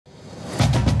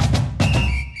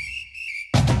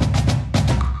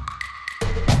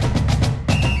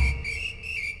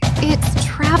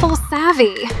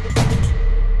TravelSavvy.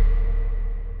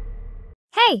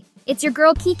 Hey, it's your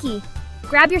girl Kiki.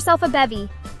 Grab yourself a bevy.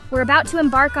 We're about to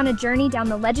embark on a journey down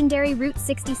the legendary Route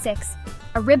 66,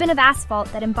 a ribbon of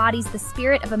asphalt that embodies the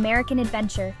spirit of American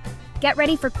adventure. Get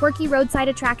ready for quirky roadside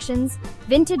attractions,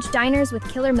 vintage diners with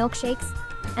killer milkshakes,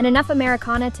 and enough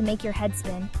Americana to make your head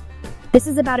spin. This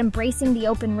is about embracing the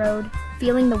open road,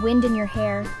 feeling the wind in your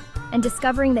hair, and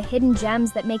discovering the hidden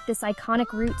gems that make this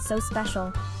iconic route so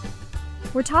special.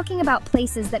 We're talking about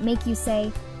places that make you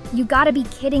say, "You gotta be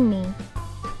kidding me."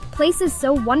 Places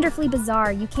so wonderfully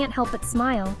bizarre you can't help but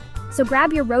smile. So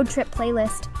grab your road trip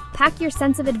playlist, pack your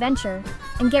sense of adventure,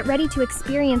 and get ready to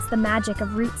experience the magic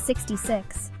of Route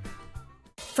 66.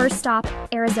 First stop,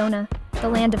 Arizona, the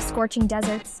land of scorching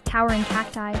deserts, towering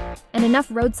cacti, and enough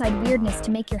roadside weirdness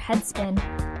to make your head spin.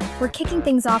 We're kicking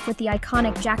things off with the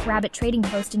iconic Jackrabbit Trading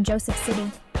Post in Joseph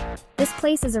City. This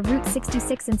place is a Route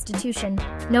 66 institution,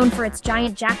 known for its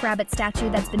giant jackrabbit statue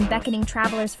that's been beckoning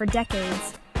travelers for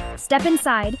decades. Step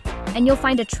inside, and you'll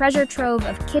find a treasure trove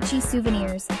of kitschy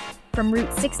souvenirs, from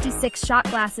Route 66 shot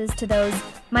glasses to those,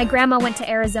 "My grandma went to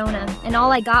Arizona, and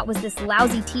all I got was this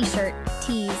lousy t-shirt"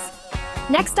 tees.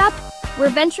 Next up, we're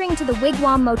venturing to the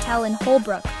Wigwam Motel in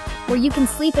Holbrook, where you can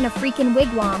sleep in a freaking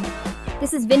wigwam.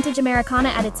 This is vintage Americana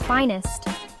at its finest.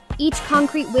 Each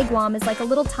concrete wigwam is like a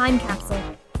little time capsule,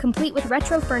 complete with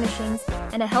retro furnishings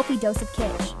and a healthy dose of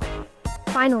kitsch.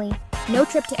 Finally, no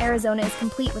trip to Arizona is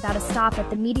complete without a stop at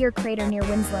the meteor crater near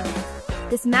Winslow.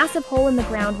 This massive hole in the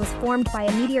ground was formed by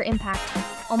a meteor impact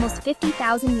almost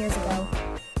 50,000 years ago,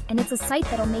 and it's a sight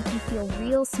that'll make you feel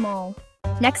real small.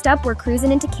 Next up, we're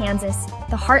cruising into Kansas,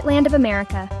 the heartland of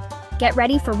America. Get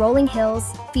ready for rolling hills,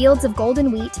 fields of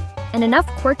golden wheat, and enough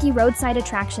quirky roadside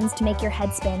attractions to make your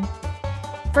head spin.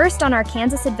 First on our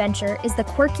Kansas adventure is the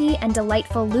quirky and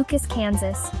delightful Lucas,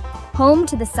 Kansas, home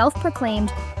to the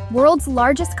self-proclaimed world's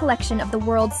largest collection of the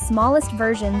world's smallest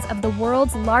versions of the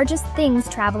world's largest things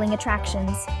traveling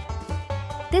attractions.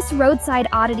 This roadside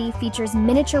oddity features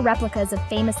miniature replicas of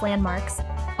famous landmarks,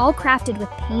 all crafted with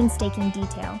painstaking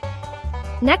detail.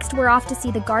 Next, we're off to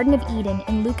see the Garden of Eden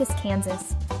in Lucas,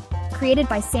 Kansas. Created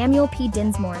by Samuel P.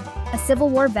 Dinsmore, a Civil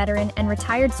War veteran and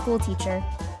retired schoolteacher,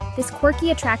 this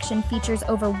quirky attraction features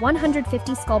over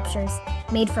 150 sculptures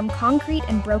made from concrete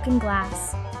and broken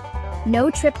glass. No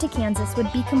trip to Kansas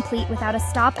would be complete without a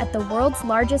stop at the world's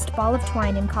largest ball of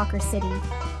twine in Cocker City.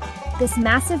 This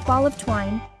massive ball of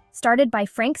twine, started by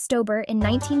Frank Stober in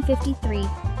 1953,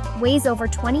 weighs over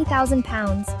 20,000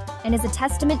 pounds and is a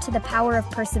testament to the power of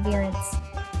perseverance.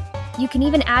 You can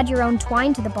even add your own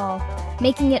twine to the ball,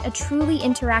 making it a truly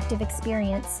interactive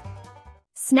experience.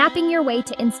 Snapping your way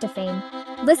to Insta-Fame.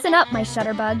 Listen up, my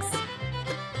shutterbugs.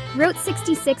 Route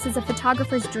 66 is a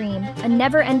photographer's dream, a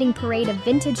never-ending parade of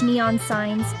vintage neon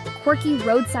signs, quirky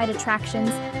roadside attractions,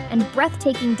 and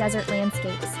breathtaking desert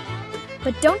landscapes.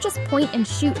 But don't just point and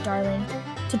shoot, darling.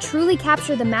 To truly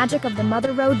capture the magic of the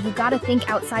Mother Road, you gotta think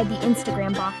outside the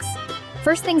Instagram box.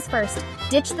 First things first,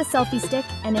 ditch the selfie stick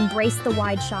and embrace the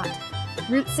wide shot.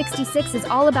 Route 66 is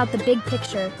all about the big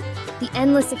picture, the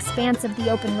endless expanse of the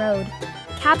open road.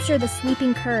 Capture the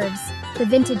sweeping curves, the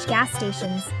vintage gas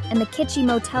stations, and the kitschy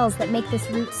motels that make this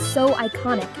route so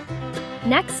iconic.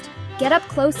 Next, get up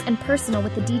close and personal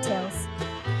with the details.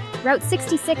 Route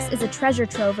 66 is a treasure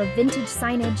trove of vintage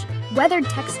signage, weathered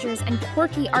textures, and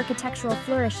quirky architectural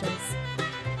flourishes.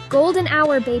 Golden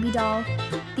hour, baby doll.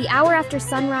 The hour after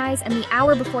sunrise and the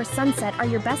hour before sunset are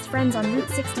your best friends on Route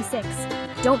 66.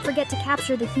 Don't forget to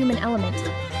capture the human element.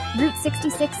 Route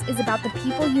 66 is about the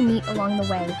people you meet along the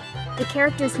way, the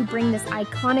characters who bring this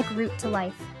iconic route to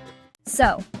life.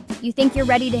 So, you think you're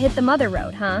ready to hit the Mother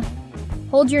Road, huh?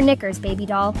 Hold your knickers, baby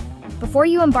doll. Before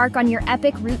you embark on your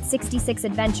epic Route 66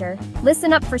 adventure,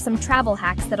 listen up for some travel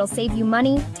hacks that'll save you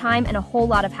money, time, and a whole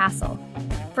lot of hassle.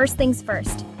 First things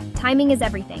first, timing is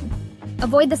everything.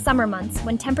 Avoid the summer months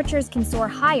when temperatures can soar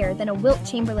higher than a Wilt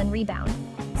Chamberlain rebound.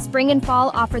 Spring and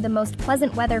fall offer the most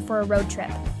pleasant weather for a road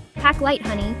trip. Pack light,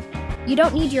 honey. You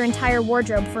don't need your entire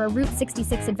wardrobe for a Route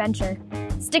 66 adventure.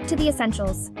 Stick to the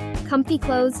essentials: comfy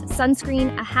clothes,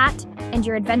 sunscreen, a hat, and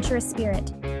your adventurous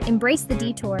spirit. Embrace the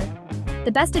detour.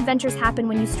 The best adventures happen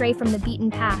when you stray from the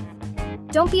beaten path.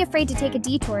 Don't be afraid to take a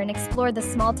detour and explore the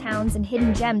small towns and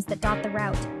hidden gems that dot the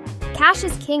route. Cash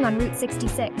is king on Route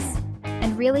 66,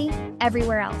 and really,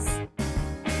 everywhere else.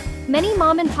 Many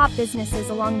mom-and-pop businesses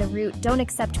along the route don't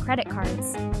accept credit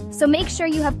cards, so make sure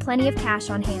you have plenty of cash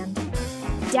on hand.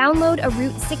 Download a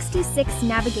Route 66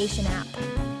 navigation app.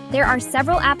 There are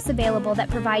several apps available that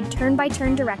provide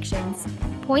turn-by-turn directions,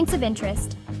 points of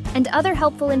interest, and other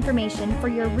helpful information for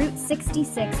your Route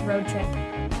 66 road trip.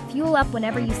 Fuel up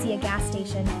whenever you see a gas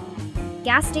station.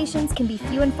 Gas stations can be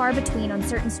few and far between on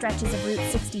certain stretches of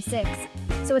Route 66,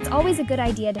 so it's always a good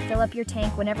idea to fill up your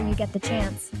tank whenever you get the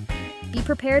chance. Be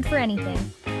prepared for anything.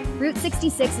 Route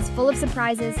 66 is full of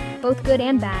surprises, both good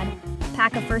and bad.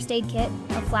 Pack a first aid kit,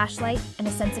 a flashlight, and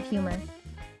a sense of humor.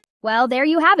 Well, there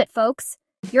you have it, folks.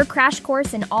 Your crash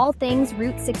course in all things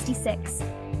Route 66.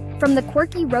 From the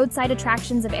quirky roadside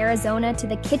attractions of Arizona to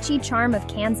the kitschy charm of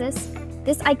Kansas,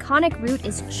 this iconic route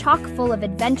is chock full of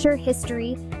adventure,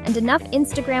 history, and enough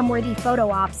Instagram-worthy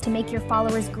photo ops to make your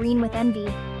followers green with envy.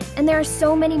 And there are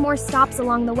so many more stops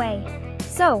along the way.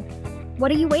 So,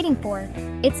 what are you waiting for?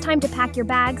 It's time to pack your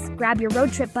bags, grab your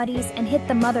road trip buddies, and hit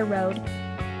the mother road.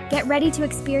 Get ready to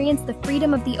experience the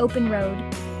freedom of the open road,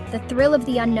 the thrill of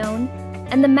the unknown,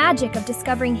 and the magic of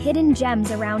discovering hidden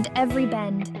gems around every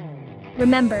bend.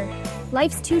 Remember,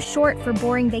 life's too short for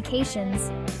boring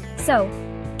vacations. So,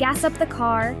 gas up the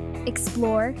car,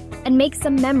 explore, and make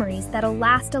some memories that'll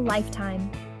last a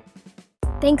lifetime.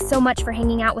 Thanks so much for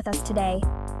hanging out with us today.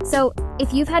 So,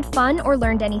 if you've had fun or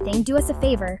learned anything, do us a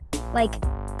favor. Like,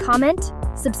 comment,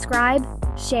 subscribe,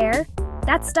 share.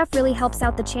 That stuff really helps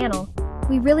out the channel.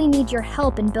 We really need your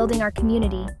help in building our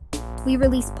community. We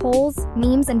release polls,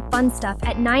 memes, and fun stuff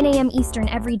at 9 a.m. Eastern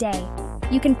every day.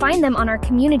 You can find them on our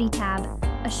community tab,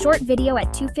 a short video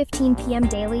at 2:15 p.m.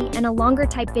 daily and a longer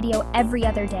type video every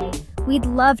other day. We'd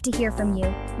love to hear from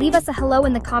you. Leave us a hello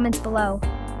in the comments below.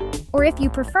 Or if you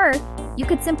prefer, you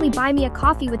could simply buy me a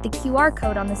coffee with the QR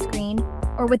code on the screen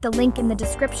or with the link in the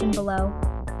description below.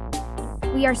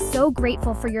 We are so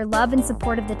grateful for your love and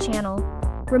support of the channel.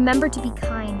 Remember to be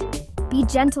kind, be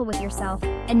gentle with yourself,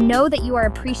 and know that you are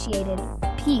appreciated.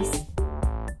 Peace.